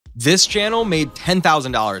This channel made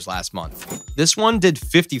 $10,000 last month. This one did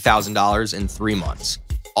 $50,000 in 3 months.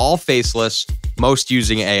 All faceless, most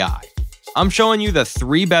using AI. I'm showing you the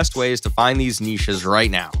 3 best ways to find these niches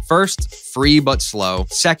right now. First, free but slow.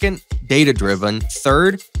 Second, data-driven.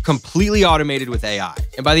 Third, completely automated with AI.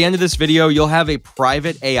 And by the end of this video, you'll have a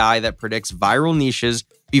private AI that predicts viral niches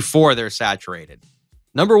before they're saturated.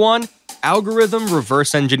 Number 1, algorithm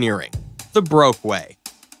reverse engineering. The broke way.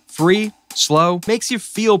 Free, slow, makes you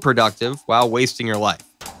feel productive while wasting your life.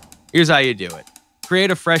 Here's how you do it. Create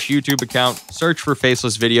a fresh YouTube account, search for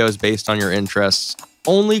faceless videos based on your interests,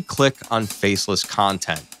 only click on faceless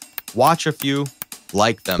content. Watch a few,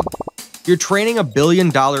 like them. You're training a $1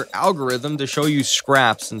 billion algorithm to show you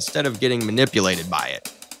scraps instead of getting manipulated by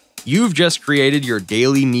it. You've just created your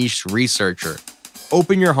daily niche researcher.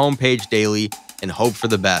 Open your homepage daily and hope for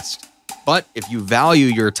the best. But if you value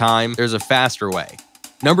your time, there's a faster way.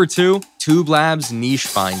 Number 2, TubeLab's Niche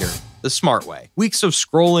Finder, the smart way. Weeks of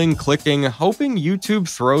scrolling, clicking, hoping YouTube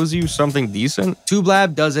throws you something decent?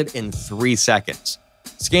 TubeLab does it in 3 seconds.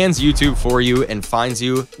 Scans YouTube for you and finds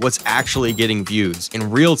you what's actually getting views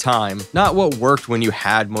in real time, not what worked when you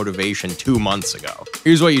had motivation 2 months ago.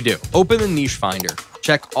 Here's what you do. Open the Niche Finder.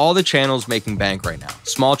 Check all the channels making bank right now.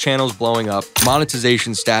 Small channels blowing up,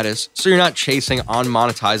 monetization status, so you're not chasing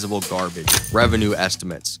unmonetizable garbage, revenue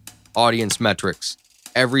estimates, audience metrics,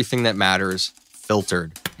 everything that matters,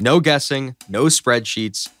 filtered. No guessing, no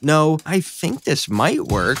spreadsheets, no, I think this might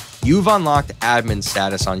work. You've unlocked admin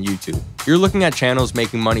status on YouTube. You're looking at channels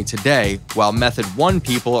making money today, while Method 1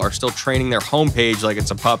 people are still training their homepage like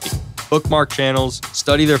it's a puppy. Bookmark channels,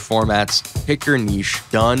 study their formats, pick your niche,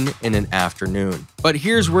 done in an afternoon. But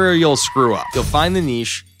here's where you'll screw up. You'll find the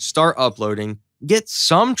niche, start uploading, get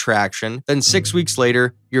some traction, then 6 weeks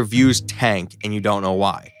later, your views tank and you don't know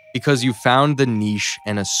why. Because you found the niche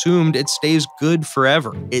and assumed it stays good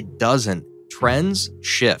forever. It doesn't. Trends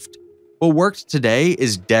shift. What worked today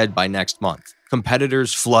is dead by next month.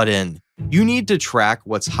 Competitors flood in. You need to track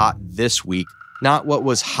what's hot this week, not what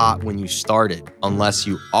was hot when you started, unless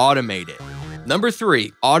you automate it. Number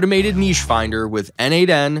 3, automated niche finder with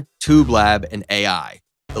n8n, TubeLab, and AI.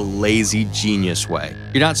 The lazy genius way.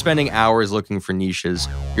 You're not spending hours looking for niches.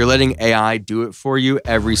 You're letting AI do it for you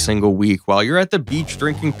every single week while you're at the beach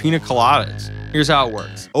drinking pina coladas. Here's how it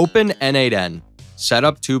works. Open n8n, set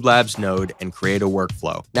up TubeLab's node, and create a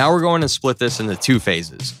workflow. Now we're going to split this into 2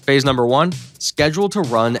 phases. Phase number 1, schedule to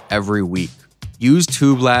run every week. Use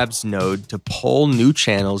TubeLab's node to poll new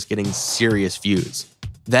channels getting serious views.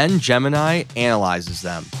 Then Gemini analyzes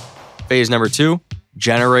them. Phase number 2,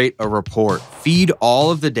 generate a report. Feed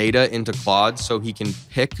all of the data into Claude so he can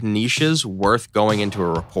pick niches worth going into a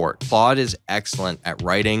report. Claude is excellent at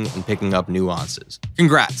writing and picking up nuances.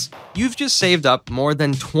 Congrats! You've just saved up more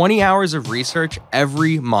than 20 hours of research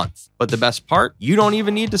every month. But the best part? You don't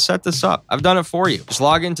even need to set this up. I've done it for you. Just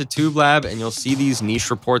log into TubeLab and you'll see these niche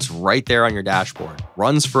reports right there on your dashboard.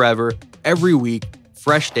 Runs forever, every week,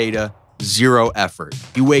 fresh data, 0 effort.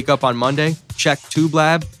 You wake up on Monday, check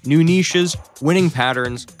TubeLab, new niches, winning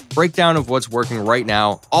patterns, breakdown of what's working right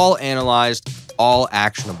now, all analyzed, all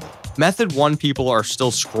actionable. Method 1 people are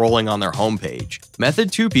still scrolling on their homepage.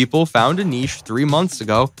 Method 2 people found a niche 3 months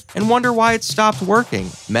ago and wonder why it stopped working.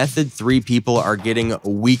 Method 3 people are getting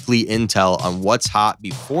weekly intel on what's hot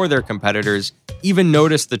before their competitors even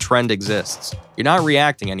notice the trend exists. You're not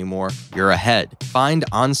reacting anymore, you're ahead. Find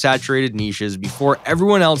unsaturated niches before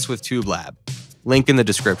everyone else with TubeLab. Link in the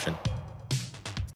description.